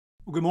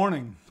Well, good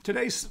morning.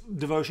 Today's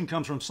devotion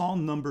comes from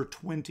Psalm number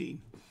 20.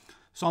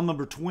 Psalm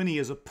number 20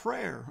 is a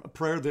prayer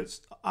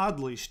that's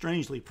oddly,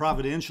 strangely,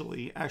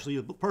 providentially,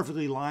 actually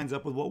perfectly lines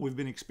up with what we've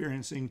been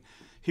experiencing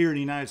here in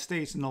the United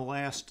States in the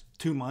last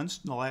 2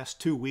 months, in the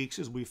last 2 weeks,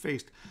 as we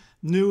faced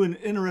new and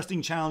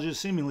interesting challenges,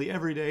 seemingly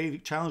every day,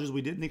 challenges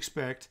we didn't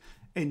expect.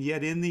 And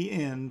yet in the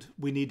end,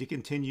 we need to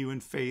continue in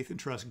faith and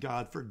trust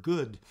God for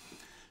good.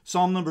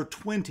 Psalm number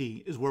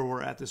 20 is where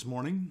we're at this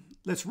morning.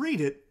 Let's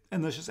read it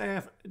and let's just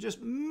have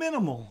just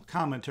minimal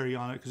commentary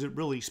on it because it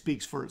really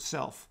speaks for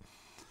itself.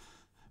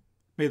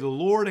 May the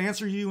Lord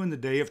answer you in the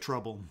day of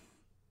trouble.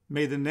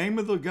 May the name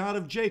of the God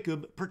of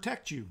Jacob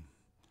protect you.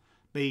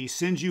 May he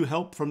send you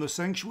help from the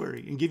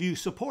sanctuary and give you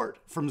support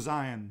from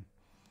Zion.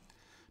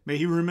 May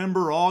he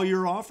remember all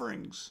your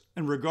offerings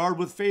and regard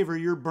with favor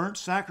your burnt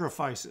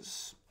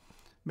sacrifices.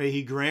 May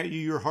he grant you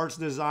your heart's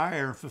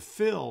desire and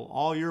fulfill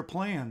all your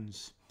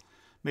plans.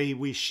 May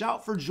we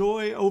shout for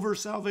joy over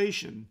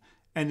salvation,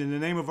 and in the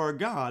name of our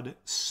God,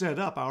 set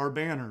up our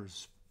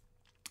banners.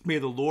 May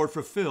the Lord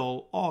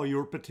fulfill all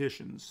your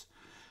petitions.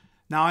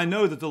 Now I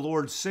know that the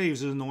Lord saves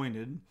his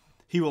anointed.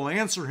 He will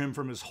answer him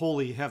from his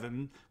holy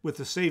heaven with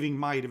the saving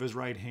might of his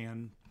right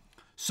hand.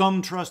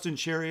 Some trust in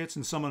chariots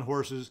and some in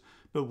horses,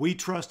 but we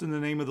trust in the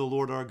name of the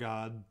Lord our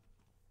God.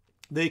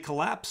 They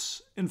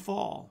collapse and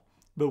fall,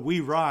 but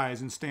we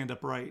rise and stand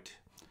upright.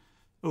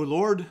 O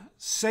Lord,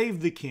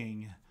 save the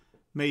King.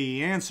 May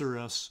he answer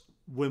us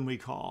when we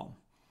call.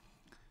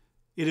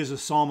 It is a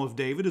psalm of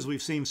David, as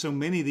we've seen so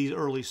many of these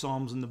early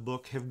psalms in the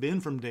book have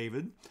been from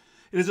David.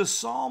 It is a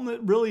psalm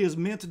that really is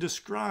meant to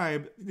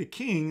describe the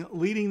king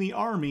leading the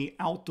army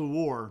out to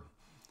war.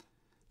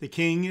 The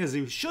king, as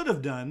he should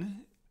have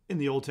done in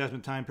the Old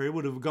Testament time period,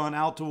 would have gone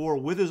out to war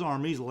with his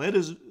armies, led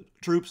his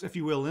troops, if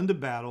you will, into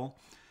battle.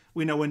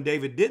 We know when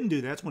David didn't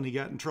do that, that's when he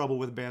got in trouble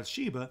with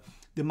Bathsheba.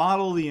 The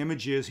model of the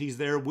image is he's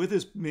there with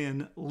his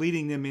men,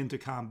 leading them into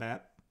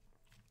combat.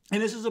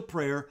 And this is a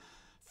prayer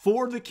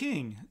for the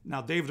king.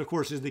 Now, David, of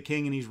course, is the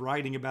king, and he's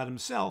writing about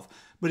himself,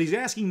 but he's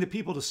asking the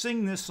people to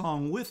sing this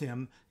song with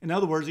him. In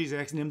other words, he's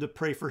asking them to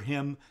pray for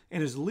him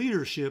and his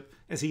leadership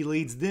as he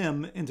leads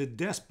them into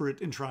desperate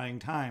and trying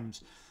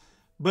times.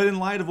 But in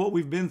light of what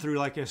we've been through,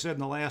 like I said, in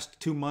the last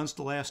 2 months,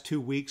 the last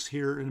 2 weeks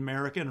here in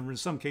America, and in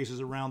some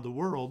cases around the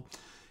world,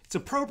 it's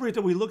appropriate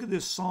that we look at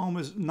this psalm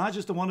as not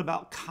just the one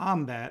about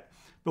combat,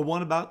 but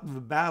one about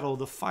the battle,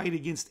 the fight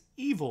against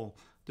evil,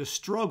 the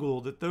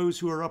struggle that those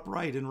who are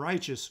upright and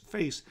righteous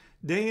face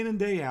day in and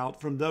day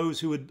out from those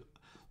who would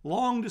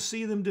long to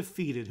see them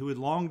defeated, who would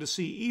long to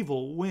see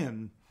evil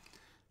win.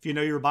 If you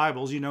know your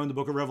Bibles, you know in the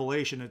book of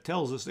Revelation, it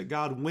tells us that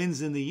God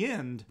wins in the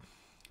end.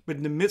 But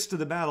in the midst of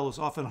the battle, it's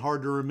often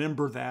hard to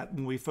remember that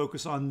when we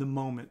focus on the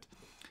moment.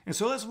 And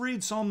so let's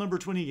read Psalm number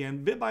 20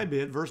 again, bit by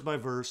bit, verse by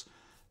verse.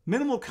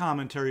 Minimal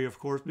commentary, of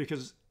course,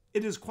 because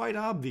it is quite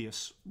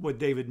obvious what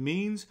David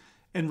means.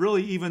 And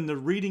really, even the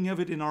reading of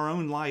it in our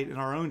own light, in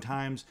our own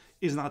times,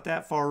 is not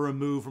that far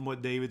removed from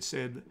what David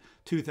said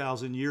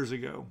 2,000 years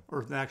ago,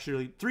 or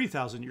actually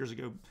 3,000 years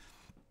ago.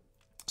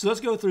 So let's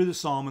go through the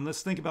psalm and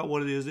let's think about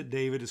what it is that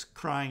David is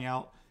crying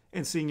out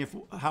and seeing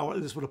how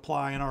this would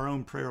apply in our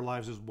own prayer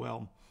lives as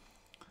well.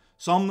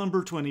 Psalm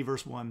number 20,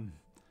 verse 1.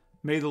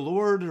 May the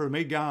Lord, or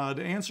may God,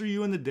 answer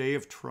you in the day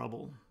of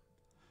trouble.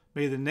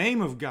 May the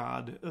name of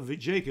God of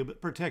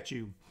Jacob protect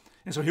you.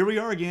 And so here we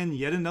are again,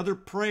 yet another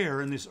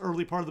prayer in this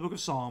early part of the book of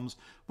Psalms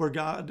where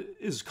God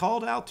is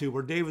called out to,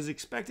 where David is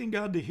expecting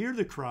God to hear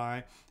the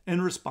cry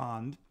and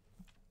respond.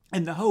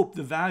 And the hope,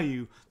 the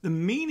value, the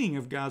meaning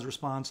of God's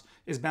response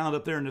is bound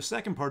up there in the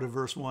second part of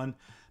verse 1.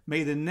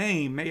 May the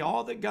name, may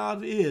all that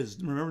God is,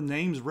 remember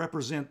names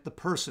represent the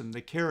person,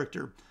 the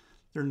character,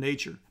 their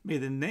nature. May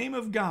the name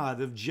of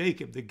God of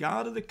Jacob, the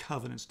God of the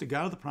covenants, the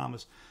God of the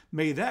promise,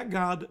 may that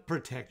God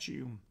protect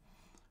you.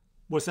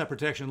 What's that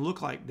protection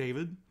look like,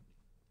 David?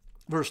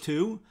 Verse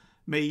 2,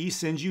 may he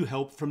send you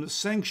help from the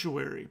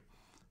sanctuary.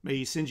 May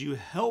he send you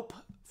help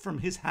from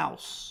his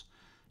house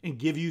and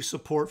give you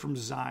support from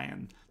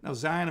Zion. Now,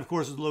 Zion, of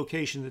course, is the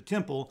location of the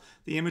temple.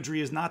 The imagery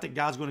is not that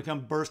God's going to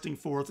come bursting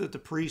forth, that the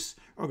priests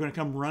are going to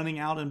come running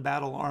out in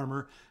battle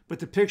armor, but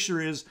the picture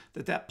is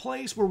that that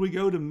place where we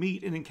go to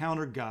meet and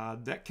encounter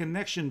God, that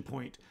connection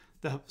point,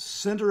 the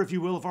center, if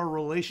you will, of our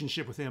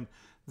relationship with him,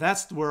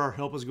 that's where our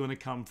help is going to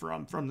come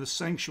from the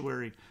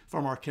sanctuary,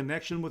 from our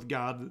connection with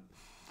God.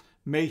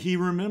 May he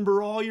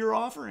remember all your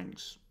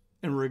offerings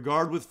and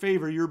regard with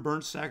favor your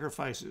burnt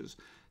sacrifices.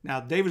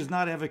 Now, David is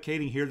not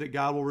advocating here that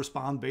God will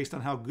respond based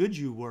on how good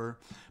you were,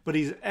 but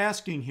he's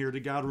asking here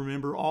that God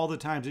remember all the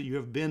times that you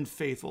have been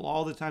faithful,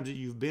 all the times that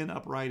you've been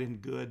upright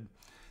and good.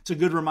 It's a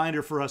good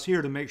reminder for us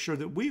here to make sure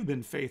that we've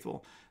been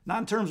faithful, not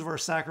in terms of our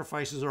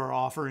sacrifices or our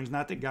offerings,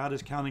 not that God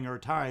is counting our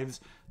tithes,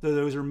 though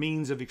those are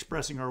means of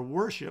expressing our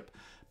worship.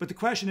 But the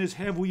question is,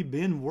 have we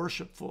been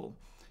worshipful?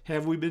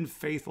 Have we been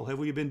faithful? Have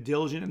we been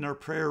diligent in our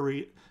prayer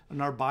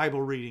in our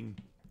Bible reading?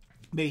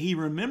 May he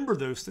remember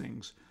those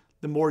things.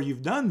 The more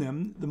you've done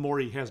them, the more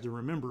he has to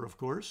remember, of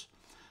course.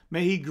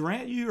 May he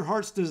grant you your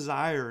heart's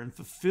desire and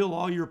fulfill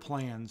all your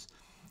plans.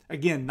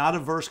 Again, not a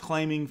verse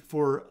claiming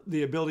for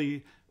the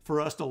ability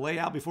for us to lay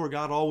out before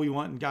God all we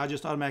want and God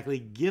just automatically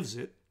gives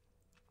it.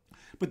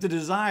 But the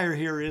desire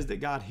here is that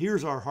God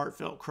hears our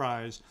heartfelt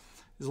cries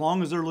as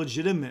long as they're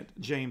legitimate,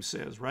 James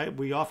says, right?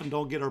 We often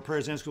don't get our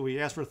prayers answered because we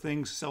ask for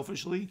things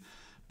selfishly.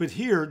 But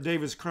here,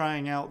 David's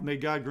crying out, may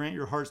God grant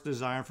your heart's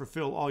desire and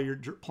fulfill all your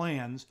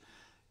plans.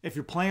 If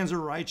your plans are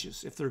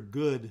righteous, if they're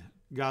good,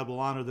 God will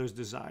honor those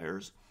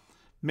desires.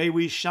 May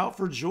we shout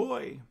for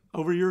joy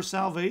over your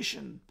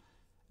salvation.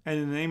 And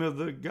in the name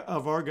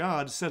of our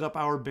God, set up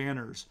our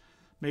banners.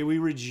 May we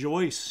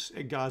rejoice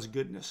at God's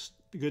goodness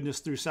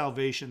through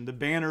salvation. The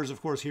banners,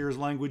 of course, here is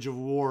language of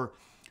war,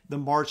 the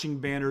marching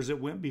banners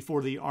that went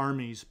before the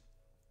armies.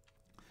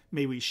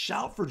 May we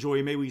shout for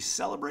joy. May we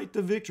celebrate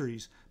the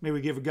victories. May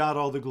we give God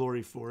all the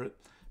glory for it.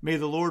 May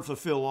the Lord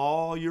fulfill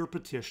all your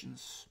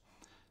petitions.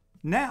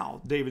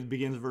 Now, David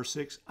begins verse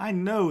 6, I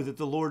know that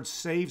the Lord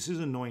saves his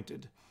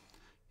anointed.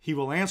 He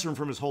will answer him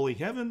from his holy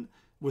heaven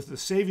with the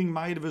saving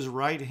might of his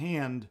right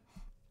hand.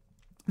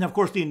 Now, of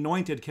course, the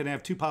anointed can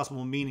have two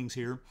possible meanings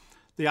here.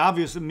 The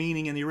obvious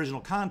meaning in the original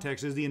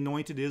context is the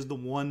anointed is the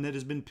one that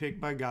has been picked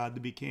by God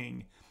to be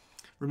king.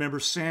 Remember,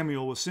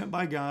 Samuel was sent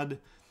by God,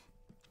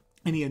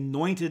 and he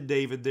anointed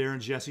David there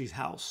in Jesse's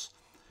house.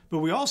 But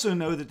we also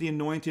know that the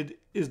anointed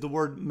is the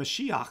word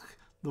Mashiach,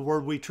 the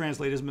word we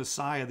translate as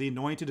Messiah. The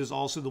anointed is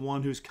also the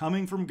one who's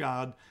coming from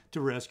God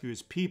to rescue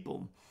his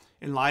people.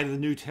 In light of the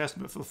New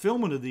Testament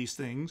fulfillment of these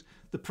things,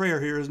 the prayer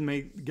here is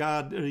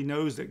he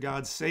knows that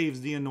God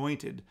saves the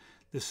anointed,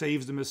 that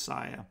saves the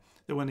Messiah.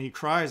 That when he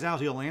cries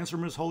out, he'll answer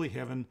from his holy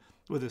heaven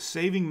with the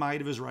saving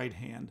might of his right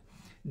hand.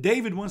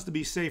 David wants to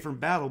be saved from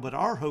battle, but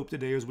our hope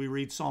today as we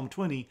read Psalm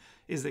 20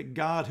 is that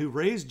God who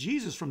raised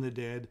Jesus from the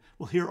dead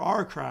will hear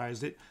our cries,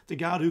 that the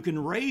God who can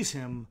raise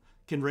him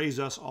can raise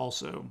us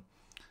also.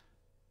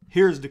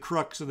 Here's the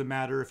crux of the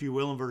matter, if you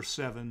will, in verse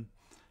 7.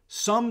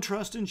 Some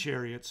trust in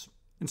chariots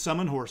and some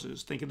in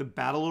horses, think of the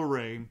battle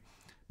array,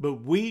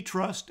 but we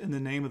trust in the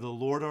name of the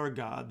Lord our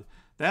God.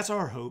 That's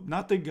our hope,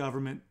 not the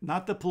government,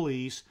 not the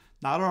police,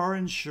 not our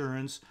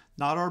insurance,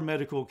 not our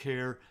medical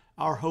care.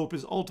 Our hope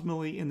is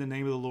ultimately in the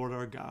name of the Lord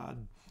our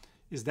God.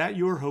 Is that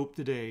your hope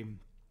today?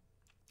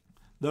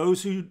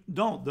 Those who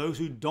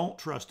don't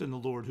trust in the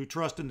Lord, who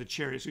trust in the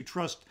chariots, who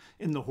trust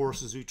in the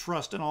horses, who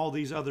trust in all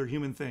these other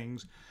human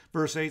things.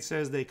 Verse 8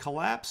 says, they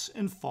collapse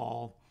and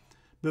fall,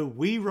 but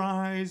we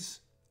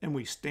rise and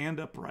we stand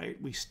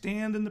upright. We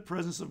stand in the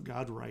presence of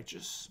God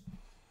righteous.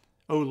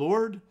 O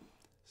Lord,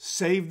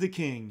 save the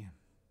King.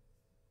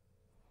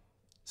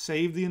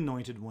 Save the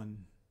anointed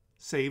one.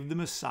 Save the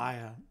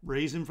Messiah.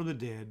 Raise him from the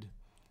dead.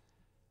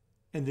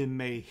 And then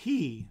may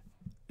he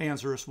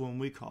answer us when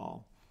we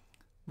call.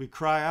 We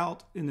cry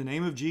out in the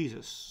name of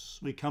Jesus.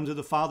 We come to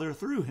the Father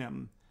through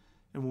him.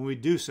 And when we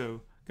do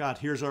so, God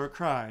hears our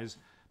cries.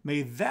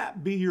 May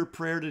that be your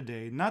prayer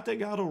today. Not that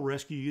God will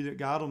rescue you, that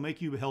God will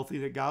make you healthy,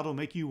 that God will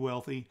make you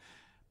wealthy,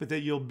 but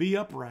that you'll be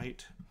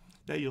upright,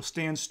 that you'll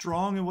stand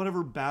strong in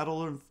whatever battle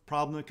or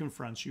problem that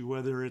confronts you,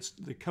 whether it's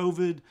the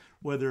COVID,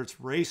 whether it's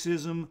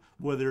racism,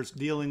 whether it's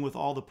dealing with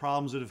all the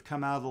problems that have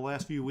come out of the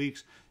last few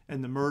weeks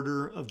and the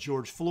murder of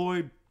George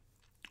Floyd.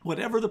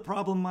 Whatever the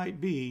problem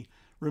might be,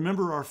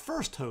 remember our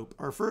first hope,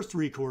 our first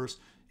recourse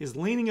is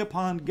leaning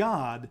upon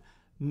God,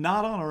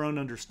 not on our own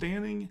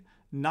understanding,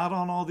 not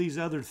on all these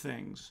other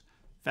things.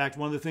 In fact,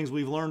 one of the things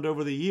we've learned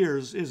over the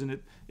years, isn't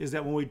it, is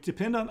that when we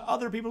depend on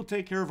other people to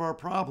take care of our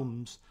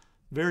problems,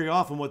 very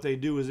often what they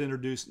do is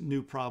introduce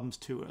new problems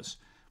to us.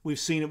 We've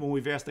seen it when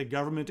we've asked the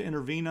government to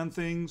intervene on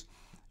things.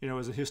 You know,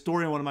 as a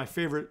historian, one of my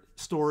favorite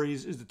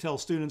stories is to tell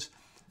students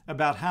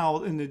about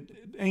how in the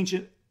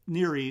ancient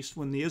Near East,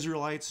 when the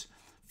Israelites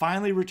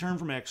finally returned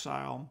from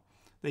exile,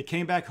 they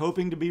came back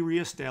hoping to be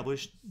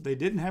reestablished. They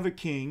didn't have a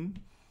king.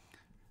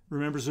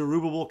 Remember,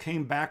 Zerubbabel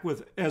came back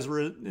with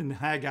Ezra and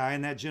Haggai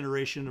and that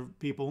generation of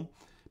people,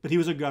 but he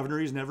was a governor.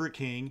 He's never a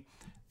king.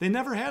 They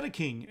never had a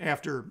king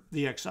after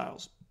the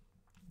exiles.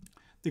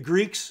 The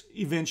Greeks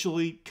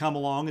eventually come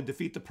along and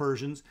defeat the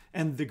Persians,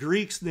 and the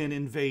Greeks then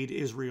invade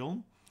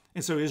Israel.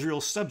 And so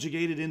Israel's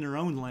subjugated in their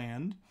own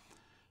land.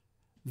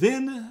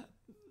 Then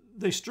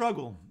they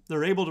struggle.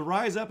 They're able to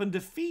rise up and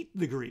defeat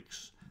the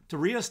Greeks, to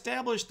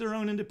reestablish their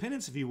own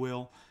independence, if you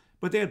will.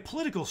 But they had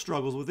political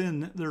struggles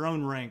within their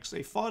own ranks.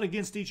 They fought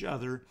against each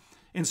other.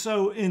 And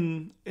so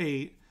in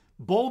a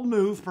bold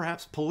move,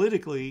 perhaps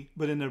politically,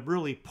 but in a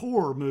really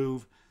poor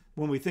move,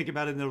 when we think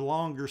about it in the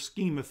longer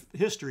scheme of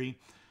history,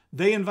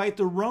 they invite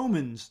the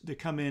Romans to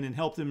come in and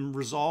help them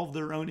resolve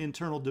their own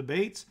internal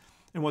debates.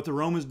 And what the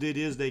Romans did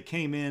is they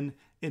came in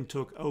and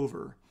took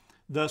over.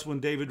 Thus,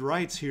 when David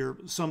writes here,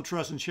 some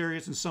trust in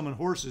chariots and some in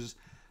horses,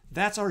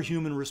 that's our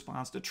human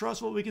response, to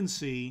trust what we can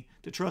see,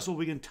 to trust what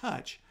we can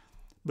touch.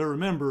 But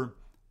remember,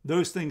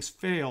 those things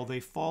fail.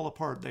 They fall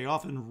apart. They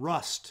often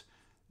rust.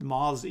 The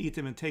moths eat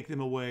them and take them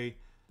away.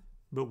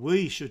 But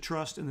we should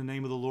trust in the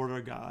name of the Lord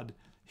our God.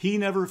 He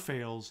never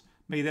fails.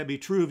 May that be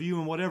true of you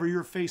in whatever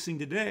you're facing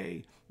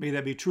today. May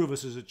that be true of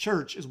us as a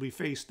church as we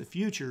face the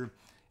future.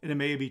 And it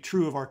may be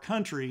true of our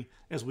country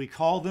as we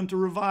call them to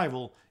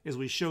revival, as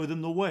we show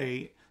them the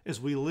way as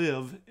we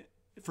live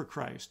for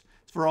Christ.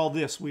 For all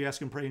this, we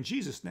ask and pray in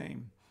Jesus'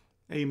 name.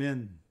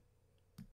 Amen.